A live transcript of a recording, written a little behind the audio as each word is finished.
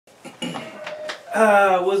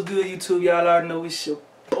What's good, YouTube? Y'all already know it's your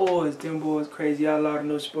boys. Them boys crazy. Y'all already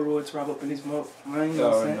know it's your boy Roy up in this month. Man,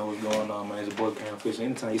 Y'all already know what's going on, man. It's your boy Cam Fish.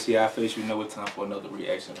 Anytime you see our face, you know it's time for another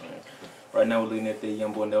reaction, man. Right now, we're looking at the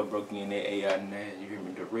Youngboy Never Broke Me in that AI Nash. You hear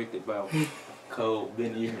me? Directed by Cole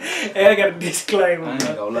Benny. Hey, I got a disclaimer, I ain't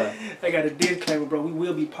gonna lie. I got a disclaimer, bro. We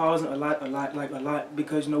will be pausing a lot,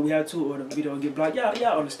 because you know we have to, or the video will get blocked.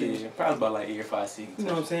 Y'all understand? Yeah, probably about like every 5 seconds. You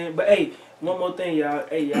know what I'm saying? But hey, one more thing, y'all.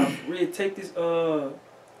 Hey, y'all, really take this.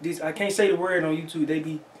 This I can't say the word on YouTube. They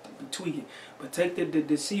be tweaking, but take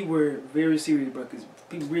the C word very serious, bro. Cause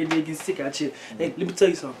people really get sick out here. Hey, let me tell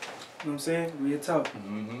you something. You know what I'm saying? Real talk.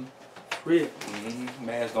 Real.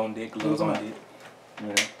 Mask on dick, gloves on dick.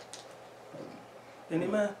 Yeah. Any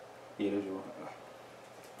man? Yeah, that's yours.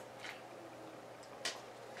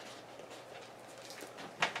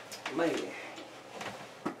 Man.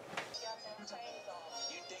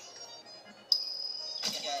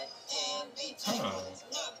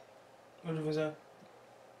 What you finna say?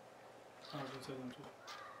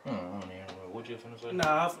 I don't even know what you finna say.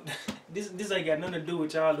 Nah, this ain't got nothing to do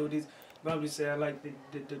with y'all though. This probably say I like the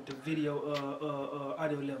video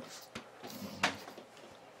audio level.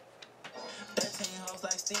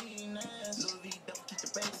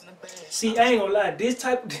 See, I ain't gonna lie, this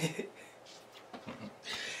type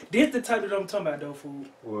this the type that I'm talking about though, fool.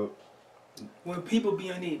 What? When people be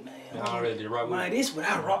on it, man. I already rock with. Man, this what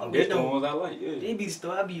I rock with. This the ones I like, yeah. They be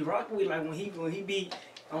stuff I be rocking with, like when he be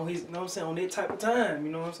on his, you know what I'm saying, on that type of time,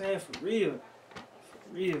 you know what I'm saying? For real. For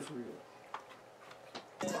real, for real.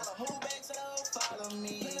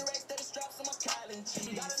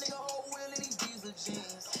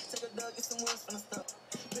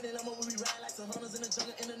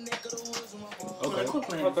 Okay. Quit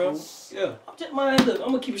playing, Okay. fool. Yeah. I'm just, man, look, I'm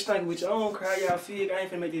gonna keep it stinking with you. I don't cry, y'all feel. I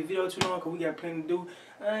ain't finna make this video too long because we got plenty to do.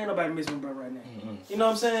 I ain't nobody missing me, bro, right now. You know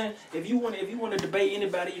what I'm saying? If you want to debate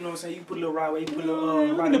anybody, you know what I'm saying, you put a little right way, you put a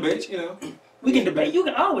little right debate, you know. We can debate. You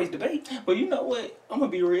can always debate. But you know what? I'm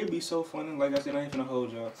gonna be real. It be so funny. Like I said, I ain't finna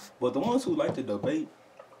hold y'all. But the ones who like to debate,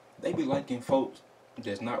 they be liking folks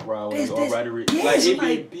that's not raw or rhetoric. Yes, like you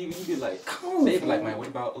be like, they be like, man, what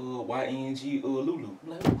about YNG Lulu?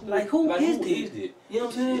 Like who is it? You know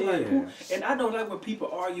what I'm saying? Yeah. Like who? And I don't like when people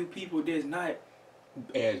argue people that's not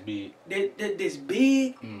as big. That's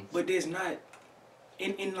big, but that's not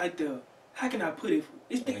in like the, how can I put it?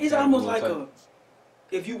 It's almost like a,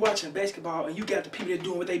 if you watching basketball and you got the people that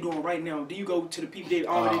doing what they doing right now, then you go to the people that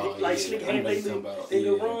already like slick hand they do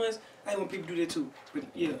runs. I want people to do that too. But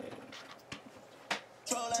yeah.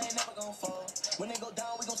 When they go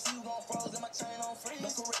down, we gon' see who gon' froze in my chain on free.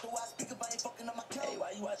 Don't correct the way I speak if I ain't fucking up my code. Hey,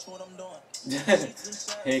 why you watching what I'm doing?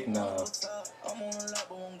 Heck no. I'm on a lap,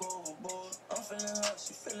 but won't go overboard. I'm feeling hot,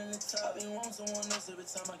 she feeling the top. Be want someone else every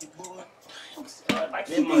time I get bored. Like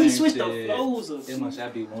he switched the flows up. It must I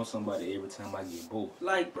be want somebody every time I get bored.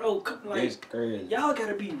 Like, bro, like that's crazy. Y'all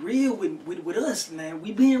gotta be real with us, man.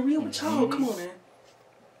 We being real with y'all. Come on, man.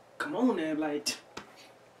 Come on, man. Like,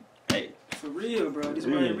 hey, for real, bro. This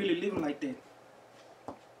man ain't really living like that.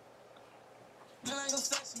 If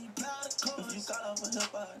you got off a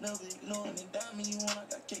help, I never ignoring it. Diamond, you want, I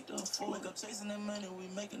got kicked up for. Wake up chasing that money, we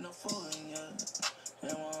making a fool, yeah.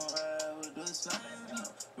 They won't ride with the slime,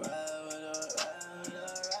 ride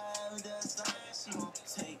with the slime. She won't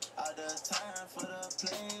take all the time for the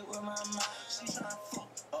play with my mind. She tryna fuck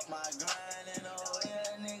up my grind and oh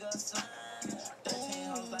yeah, nigga slime. 13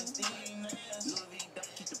 hoes like Steve Nash. Louis V, don't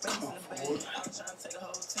keep the brakes in the bed. I'm tryna take the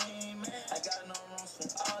whole team, man. I got no rooms for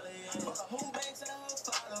all of you. Who banks and the whole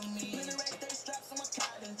follow me? Really race 30 straps on my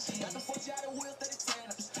college. Got the 40 out of wheels, 30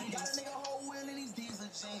 up the street. Got a nigga whole wheel in these diesel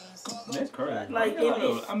jeans. That's crazy. Like,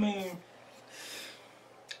 I mean,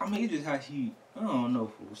 it's just how he, I don't know,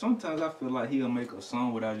 fool. Sometimes I feel like he'll make a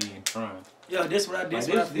song without even trying. Yeah, that's what I did.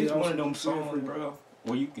 This one of them songs, bro,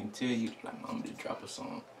 where you can tell you, like, I'm gonna drop a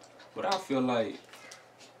song. But I feel like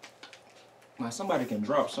somebody can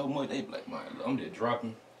drop so much, they be like, man, I'm just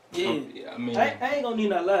dropping. Yeah. I mean, I ain't gonna need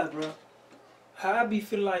no lie, bro. How I be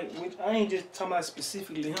feeling like, I ain't just talking about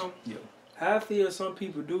specifically him. Yeah. How I feel some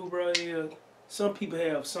people do, bro, yeah. Some people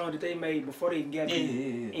have songs that they made before they got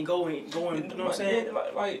and going, you know what I'm saying?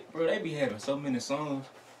 Like, bro, they be having so many songs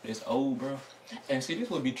that's old, bro. And see, this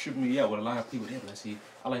would be tripping me out with a lot of people. They be like, see,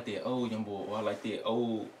 I like that old Youngboy, or I like that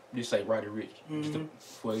old, just like Roddy Ricch,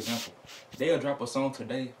 for example. They'll drop a song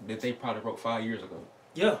today that they probably wrote 5 years ago.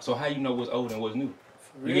 Yeah. So how you know what's old and what's new?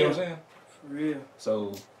 For real. You get what I'm saying? For real.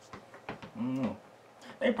 So, I don't know.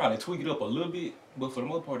 They probably tweak it up a little bit, but for the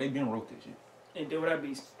most part, they been wrote that shit. And that's what I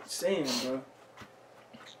be saying, bro.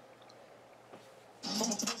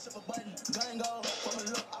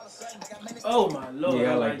 Oh my lord, Yeah,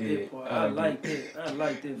 I I like like that that. part. I I like like that. I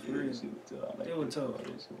like that for real. It was tough.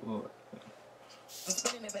 I'm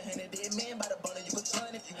spending it behind it, dead man by the bundle, you could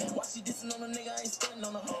join if you want. Why she dissing on a nigga, I ain't spending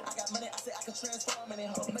on a hoe. I got money, I say I can transform in it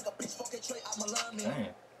hoe. Make a bitch fuck it, trade, I'ma learn me. Damn.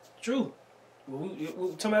 True. We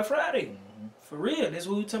talking about Friday. For real, that's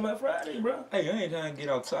what we talking about Friday, bro. Hey, I ain't trying to get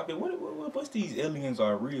off topic. What's these aliens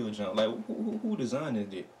are real junk? Like, who designed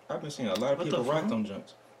this? I've been seeing a lot of What people the rock fuck? them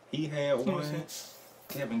junks. He had Let me one. see.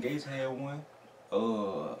 Kevin Gates had one.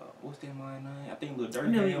 What's that man name? I think Lil I Durk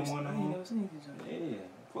never had even- one I of ain't them. never seen these junks. Yeah,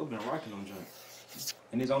 folks been rocking them junks.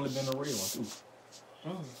 And it's only been a real one too. I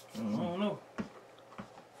don't know.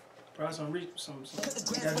 Probably some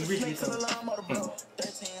gotta be rich though.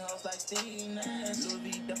 13 hoes like Steve Nash. Louis V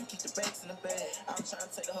double keep the brakes in the bag. I'm trying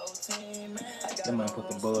to take the whole team, man. I got That might put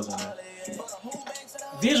the buzz on there.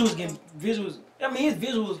 Visuals. I mean, his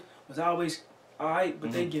visuals was always alright,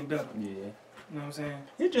 but they getting better. Yeah. You know what I'm saying?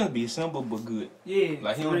 It just be simple but good. Yeah.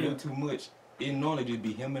 Like he for don't real. do too much. It normally just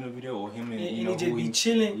be him in the video or him and And you know he just who be he.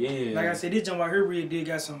 chilling. Yeah. Like I said, this jump right here really did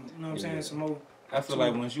got some. You know what I'm saying? Yeah. Some more. I feel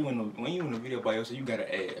like when you in the video by yourself, you gotta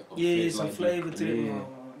add. a Yeah, fit some like flavor that. to it. Yeah.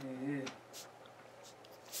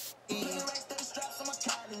 Yeah.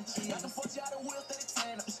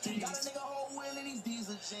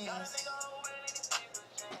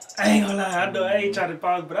 I ain't gonna lie, I know I ain't trying to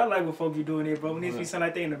pause, but I like when folks be doing it, bro. When it be sound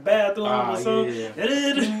like they in the bathroom or something. Yeah.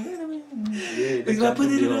 It's That's like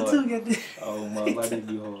put it in hard. there too, goddamn. Oh my, like that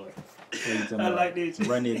be hard. I like that shit.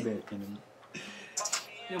 Run it back. Them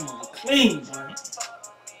all clean, boy.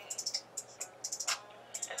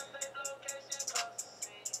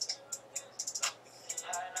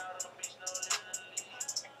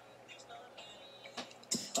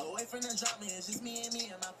 Away from the drama, it's just me and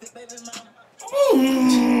my fit baby mama.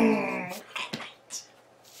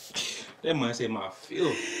 That man said my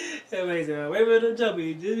feel. That man said, wait for the jump,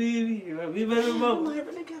 just me, my fit baby mama.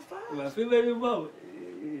 My fit baby mama.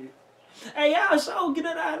 Hey, y'all so get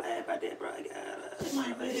it out laugh about that, bro.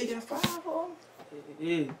 They got 5 for him.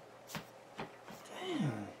 Yeah.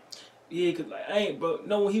 Damn. Yeah, cause like I ain't, bro.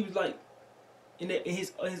 No, when he was like in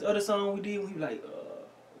his other song we did, when he was like,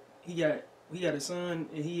 he got a son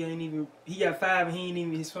and he got 5 and he ain't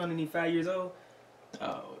even his son ain't even 5 years old.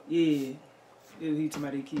 Oh. Yeah, he talking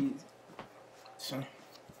about their kids. Son.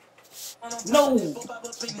 No,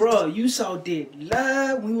 bro, you saw that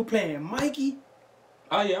live when we were playing Mikey.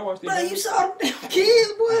 Oh yeah, I watched it. Bro, you saw them damn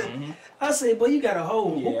kids, boy. I said, boy, you got a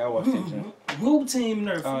whole Yeah, I watched it. hoop team in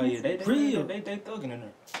there. Oh yeah, they real. They thugging in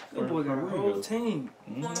there. That boy got a whole team.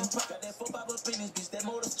 I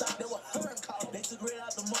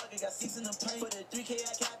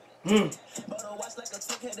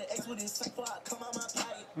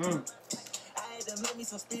had to make me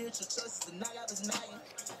some spiritual choices to knock out this night.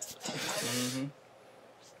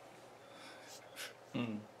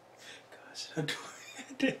 Gosh, I do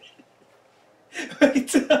it. Wait,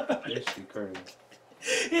 That shit crazy.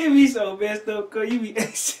 it be so messed up, cause you be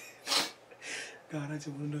asking. God, I just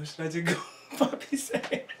wanna know, should I just go pop his ass?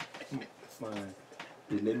 Man,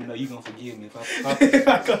 just let me know you gonna forgive me if I pop If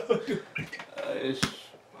I go do it.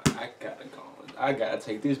 I gotta go. I gotta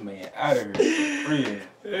take this man out of here. Real.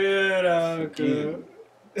 Yeah, no, Forgive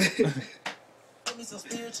cuz. Me some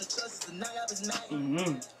spiritual choices to knock out this night. I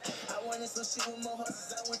wanted some shit with more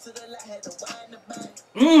horses. I went to the lot, had to wind the bank.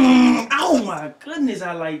 Oh my goodness,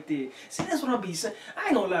 I like that. See, that's what I be saying. I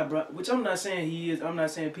ain't gonna lie, bro. Which I'm not saying he is. I'm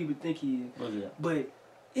not saying people think he is. What's that? But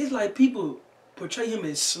it's like people portray him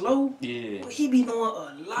as slow. Yeah. But he be doing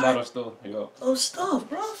a lot of stuff. Yeah. of stuff,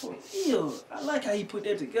 bro. For real. I like how he put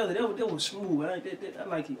that together. That was smooth. I like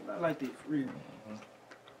it. I like that for real.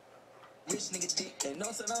 Rich nigga dick, they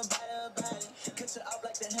know so don't bite it. Cut you off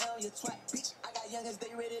like the hell, you twat, bitch. I got youngers,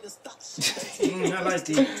 they ready to stop shit. I like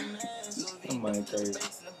that. I'm like crazy.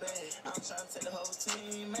 I'm trying to take the whole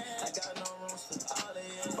team, man. I got no room for all of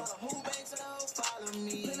you. Bought a whole bank to the whole follow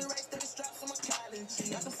me. Plenty racks, 30 straps on my college.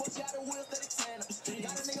 Got the 40 out of wheels, 30 tan up the street.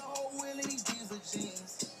 Got a nigga whole wheel in these diesel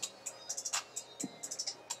jeans.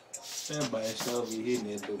 Everybody sure be hitting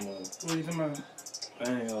it too much. What you talking about? I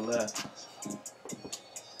ain't gonna lie.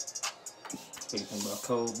 Thinking about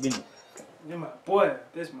Cole Bennett. That's my boy.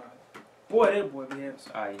 That's my boy. That boy be having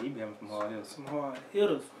Ah, yeah, he be having some hard hitters. some hard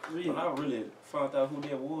hitters. For real. When I really found out who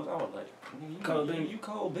that was, I was like, Cole Bennett. You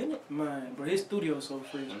Cole Bennett? Man, bro, his studio's so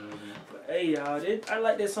fresh. But hey, y'all, I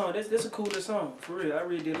like that song. That's a cooler song, for real. I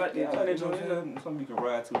really did like that. Yeah, I like that You know what I'm saying? joint. Some you can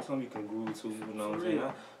ride to, some you can groove to, you know what I'm For saying?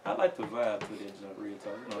 real. I like the vibe to that joint, real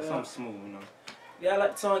talk. You know, Yeah. something smooth, you know. Yeah, I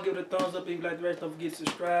like the song. Give it a thumbs up if you like the rest. Don't forget to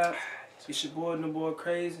subscribe. It's your boy, the boy,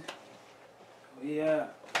 crazy. Yeah.